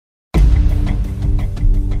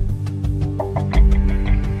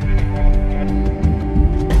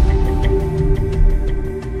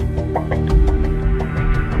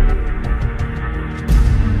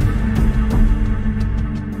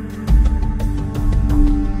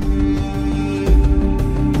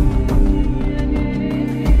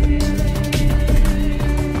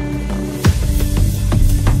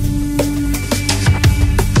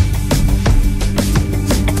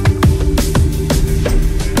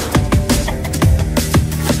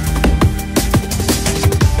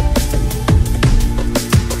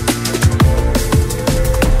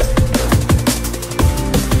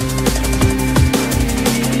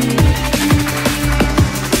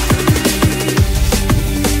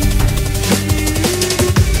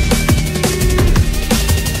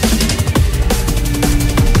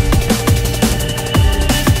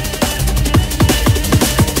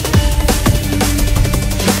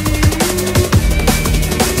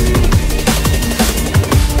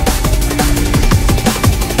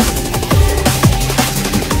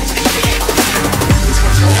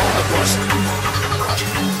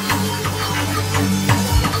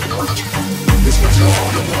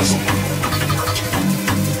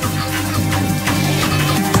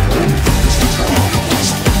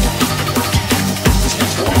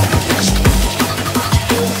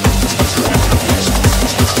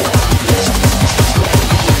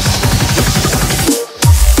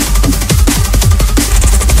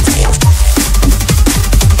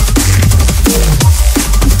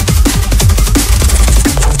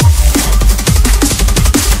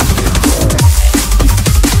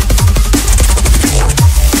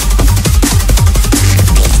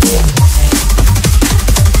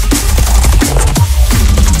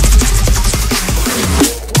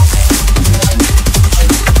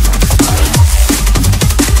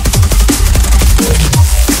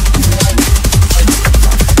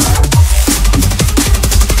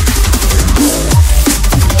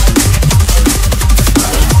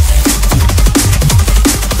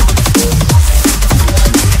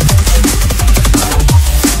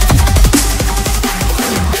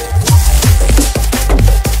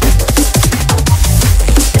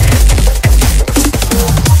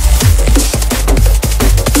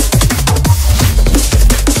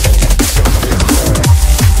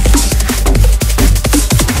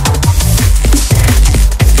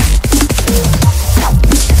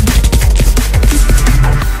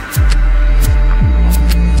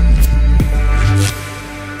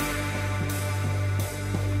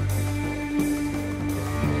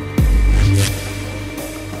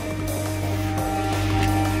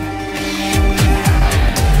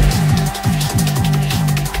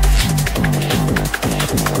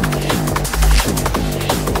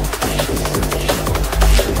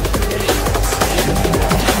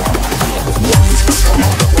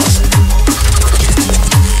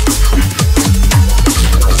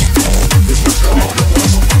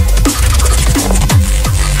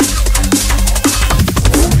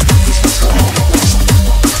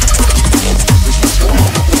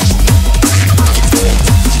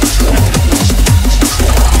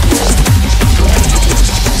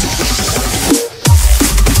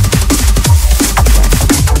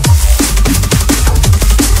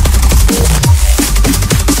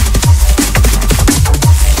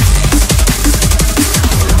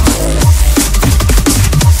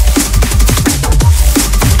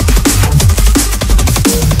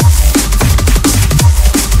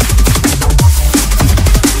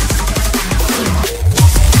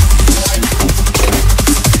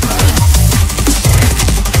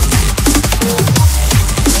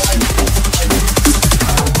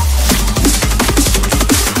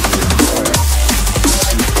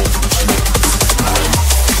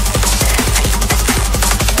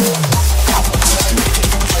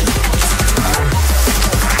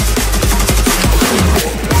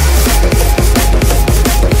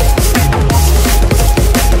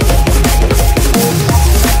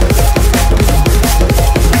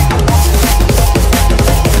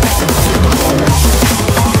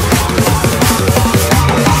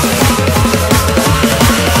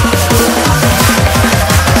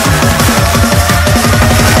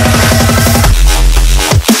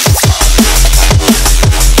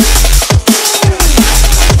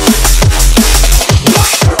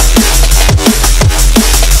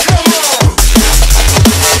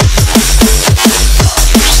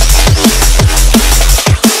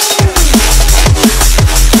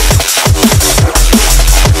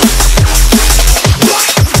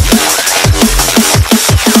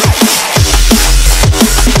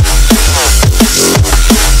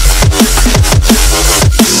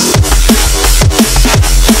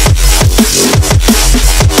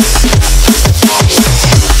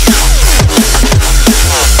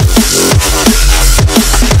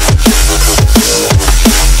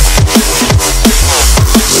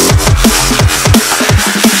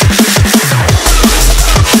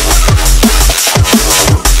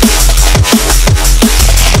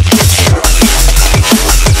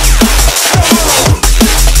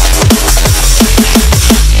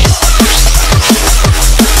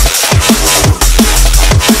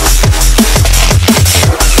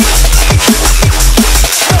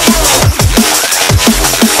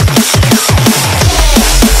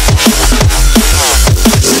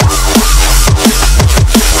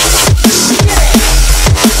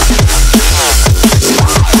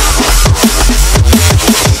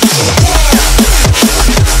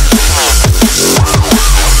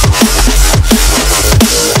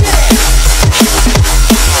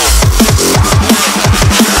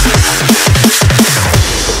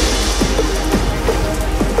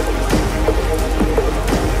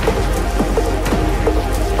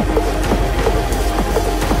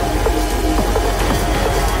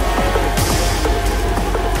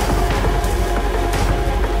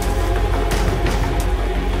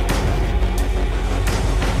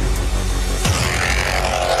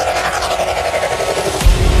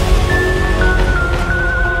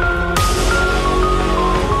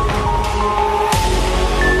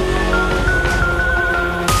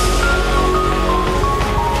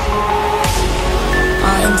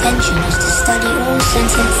intention is to study all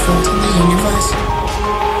sentient thought in the universe.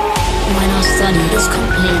 When our study is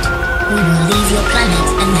complete, we will leave your planet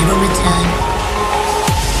and never return.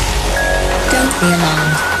 Don't be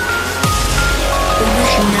alarmed. We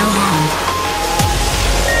wish you no harm.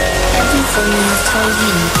 Everything we have told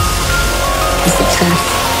you is the truth.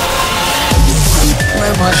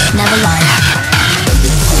 Robots never lie.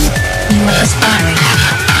 You are aspiring,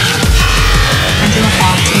 and your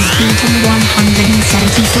heart is beating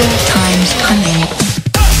 174 times per minute.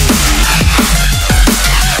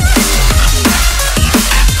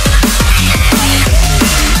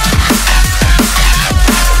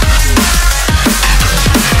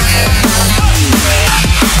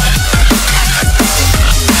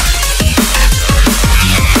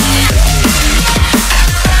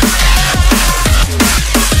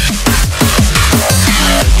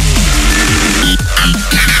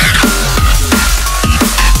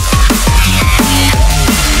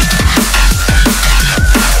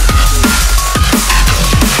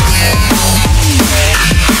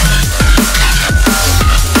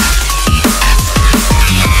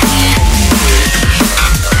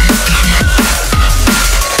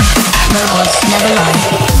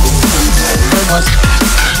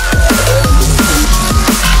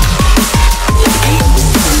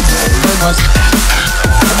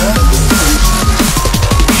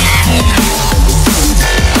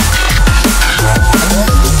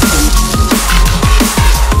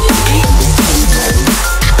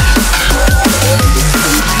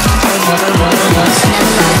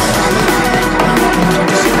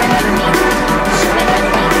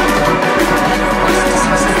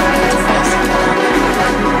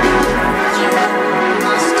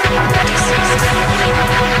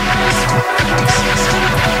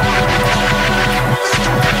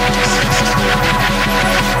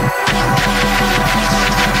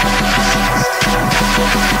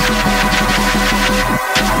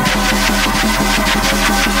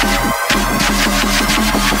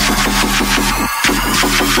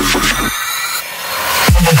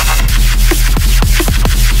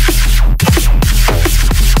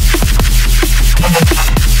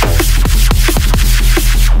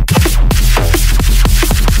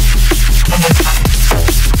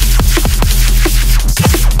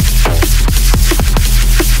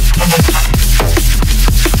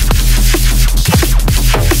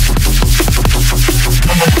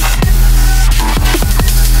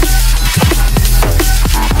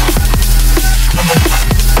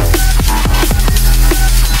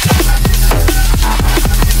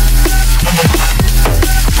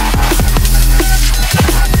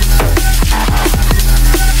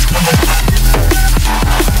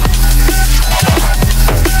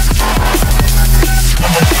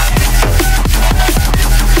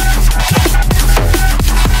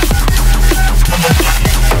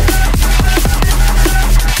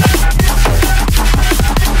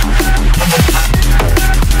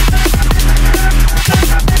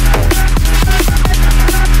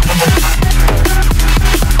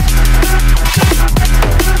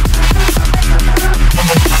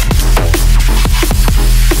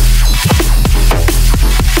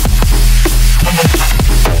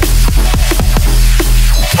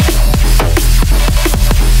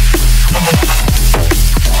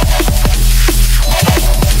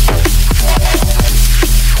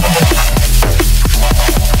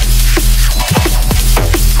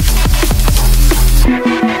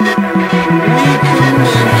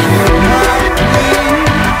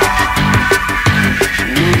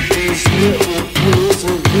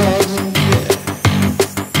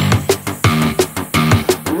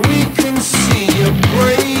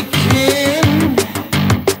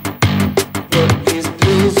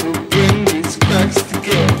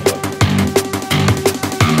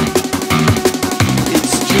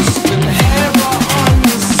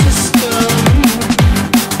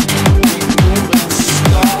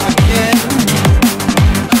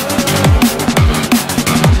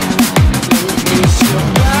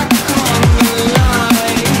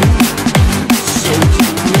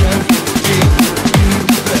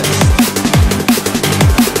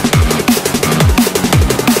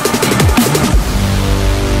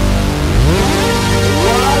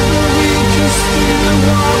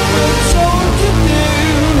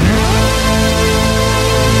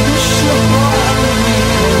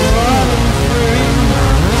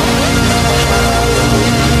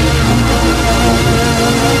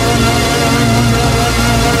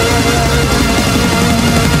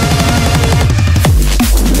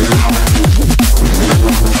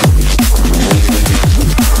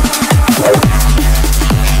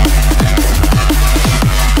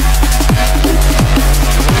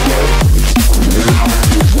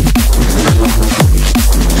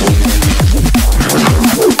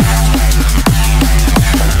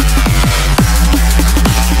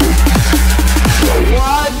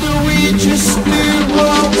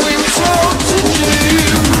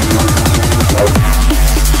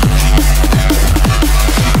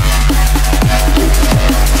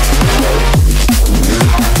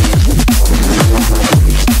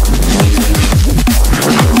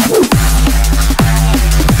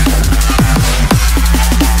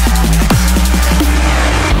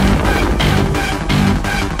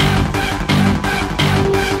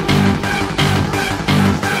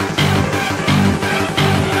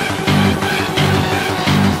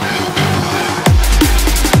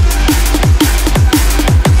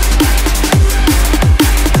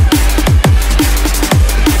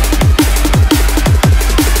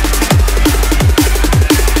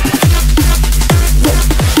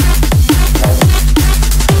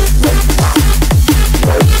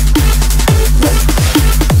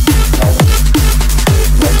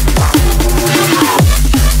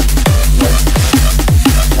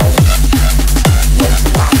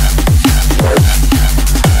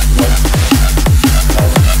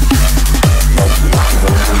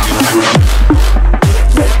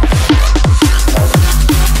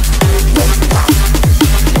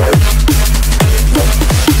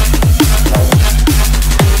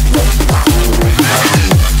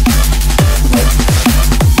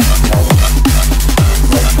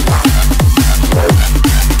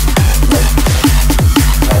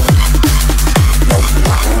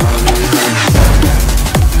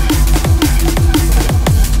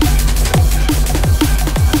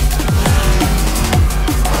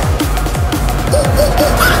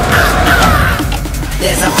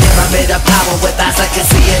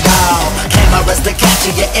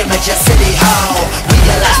 image of City Hall.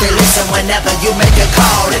 Realize they listen whenever you make a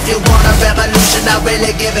call. If you want a revolution, I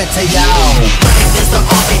really give it to y'all. Life is the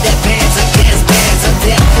army that bands against bands of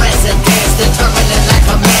dead presidents, determining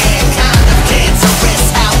life of mankind of cancerous.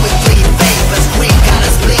 How we bleed vapors, green got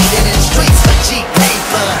us bleeding in streets for cheap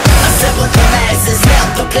paper. Assemble the masses,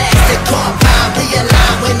 melt the plastic compound,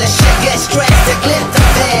 realign when the shit gets drastic. Lift the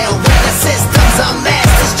veil when the system's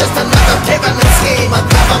unmasked. It's just another pyramid scheme, a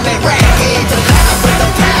government racket. The line with the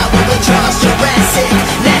power with Charles Jurassic,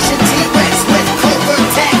 Nash and T-Rex with covert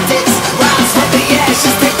tactics. Rise from the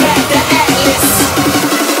ashes, take back the atlas.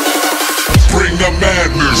 Bring the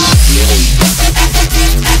madness.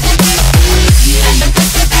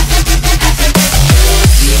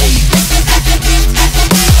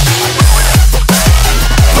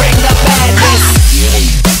 Bring the madness.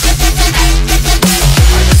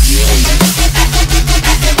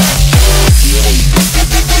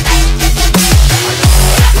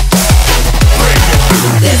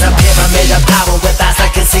 There's a pyramid of power with eyes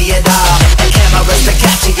that can see it all, and cameras to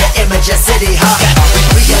capture your image of City Hall.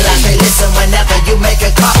 Realize they listen whenever you make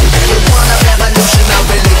a call. If you want a revolution, I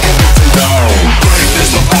really give it to y'all.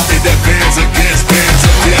 There's a army that bands against bands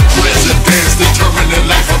of dead presidents, determining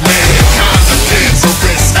life of mankind of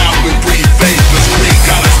cancerous. How we breathe vapors, green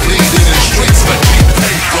got us bleeding in streets for cheap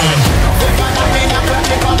paper.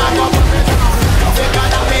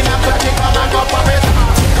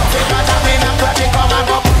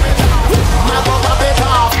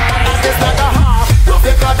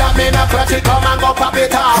 Come and go pop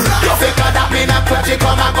it off. You figure that me not pretty,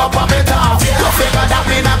 come and go pop it off. You figure that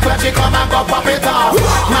me not pretty, come and go pop it off.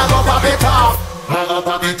 Man go pop it off. Man go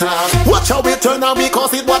pop it off. Watch how we turn on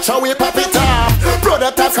because it watch how we pop it off.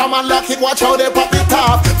 Brother taps come and lock it, watch how they pop it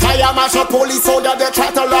off. Fire marshal police soldier they try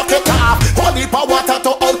to lock it off. Holy power water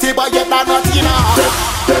to out it but yet not enough.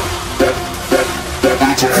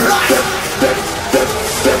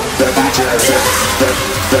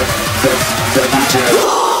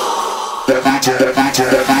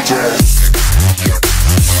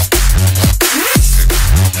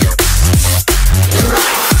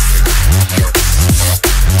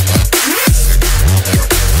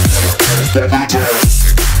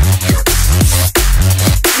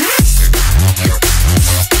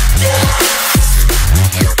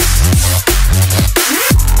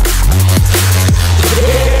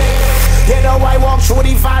 Through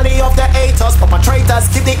the valley of the haters, perpetrators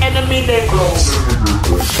keep the enemy name close.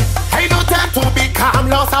 Ain't no time to be calm,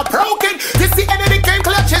 laws are broken. This the enemy game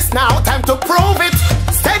clutches now, time to prove it.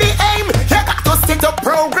 Steady aim, you got to stick to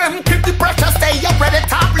program. Keep the pressure, stay up, ready,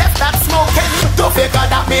 top left, that smoking. Don't figure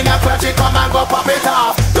that me not clergy, come and go pop it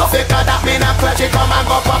off. Don't figure that me not clergy, come and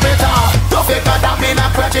go pop it off. Don't figure that me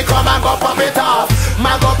not clergy, come and go pop it off.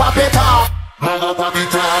 Man go pop it off.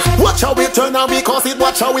 Watch how we turn on because it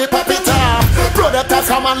watch how we pop it off. Brother taps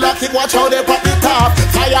come and lock it, watch how they pop it off.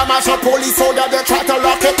 Fire marshal police soldier they try to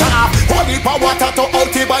lock it off. Holy power water to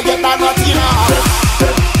out it but yet not enough.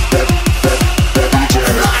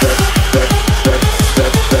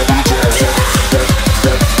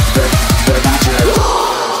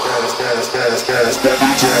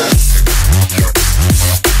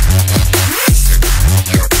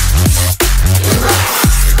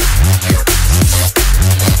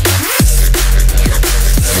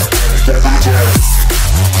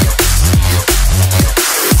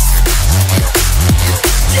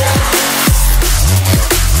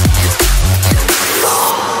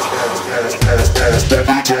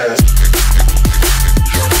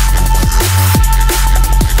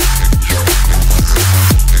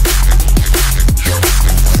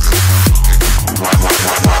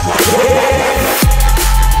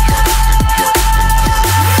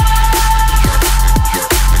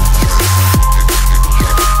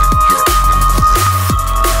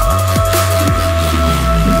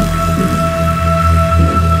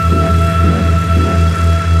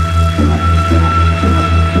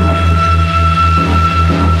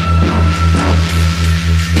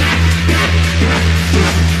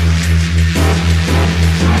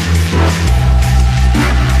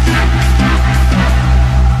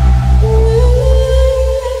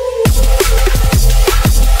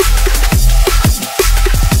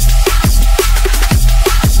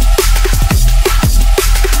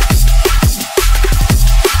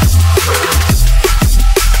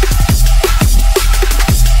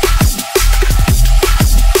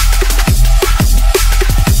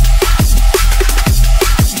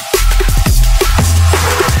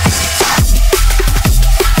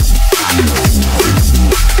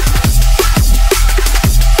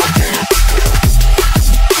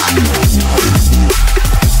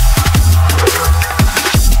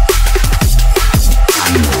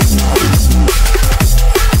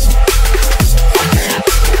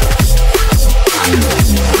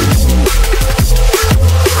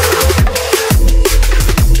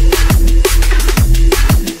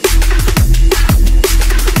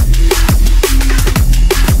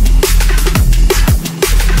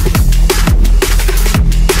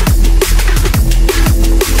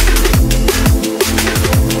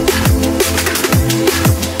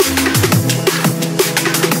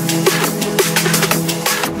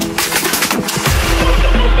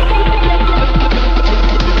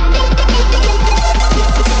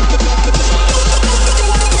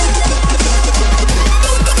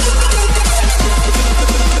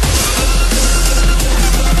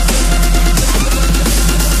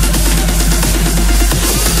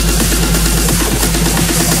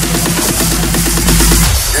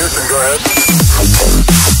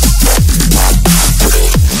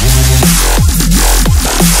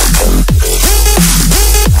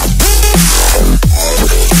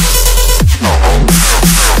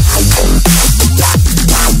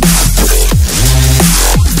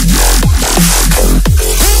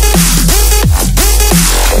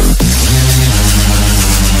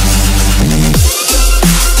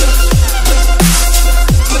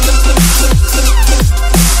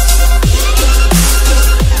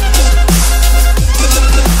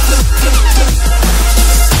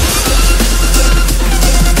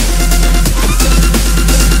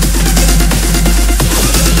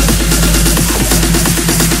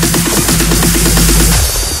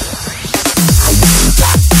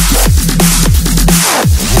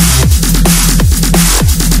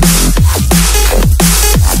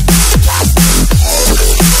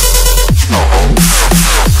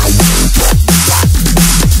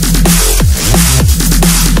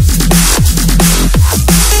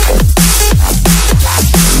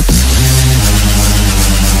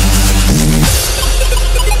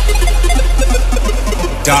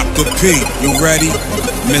 Dr. P, you ready?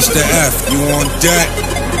 Mr. F, you on deck?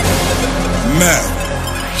 Mef,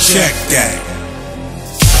 check that.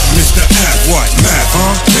 Mr. F, what? Mef,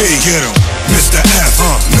 huh? P, get him. Mr. F,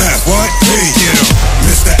 Mef, what? P, get him.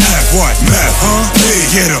 Mr. F, what? Mef, huh? P,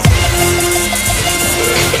 get him.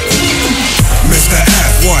 Mr.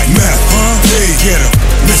 F, what? Mef, huh? P, get him.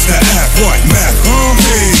 Mr. F, what? Mef, huh? P,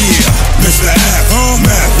 yeah. Mr. F,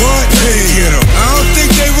 Mef, what? P, get him. I don't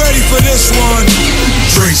think they ready for this one.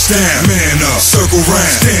 Drink stand, man up, circle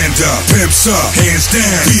round, stand up, pimps up, hands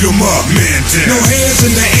down, beat 'em up, man down. No hands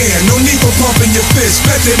in the air, no need for pumping your fist.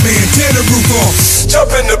 Let that man tear the roof off,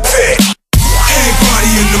 jump in the pit.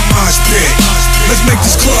 Everybody in the mosh pit. Let's make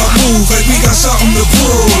this club move like we got something to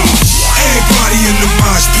prove. Everybody in the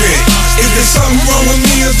mosh pit. If there's something wrong with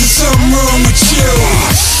me, if there's something wrong with you.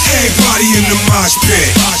 Everybody in the mosh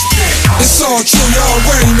pit. It's all true, y'all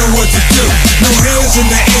already know what to do. No hands in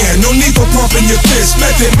the air, no need for pumping your fist.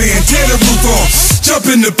 Let that man tear the roof off, jump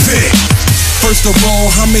in the pit. First of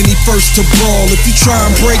all, how many first to brawl? If you try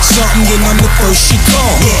and break something, then I'm the first you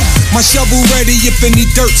call. My shovel ready if any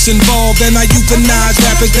dirt's involved, and I euthanize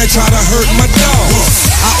rappers that try to hurt my dog.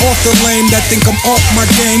 I off the lame that think I'm off my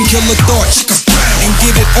game, kill a thought, and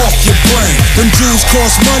get it off your brain. Them Jews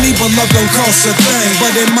cost money, but love don't cost a thing.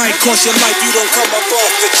 But it might cost your life, you don't come up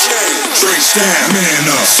off the chain. Drink stand,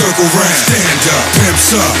 man up, circle round, stand up,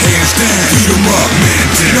 pimps up, hands down, beat 'em up, man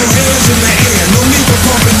down. No hands in the air, no need for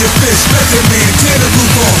pumping your fist. Let that man tear the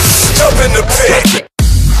roof off, jump in the pit.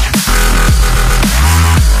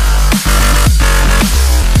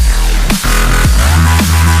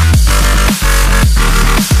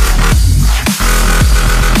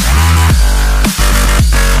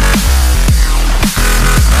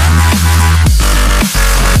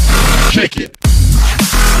 Check it.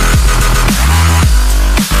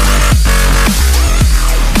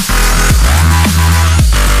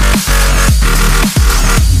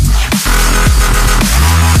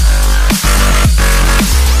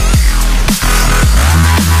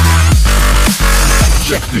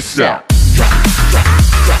 Check this out.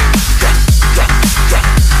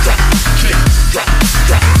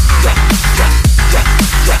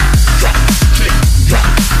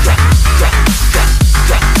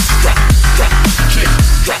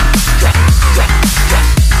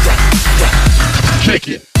 Check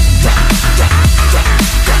it.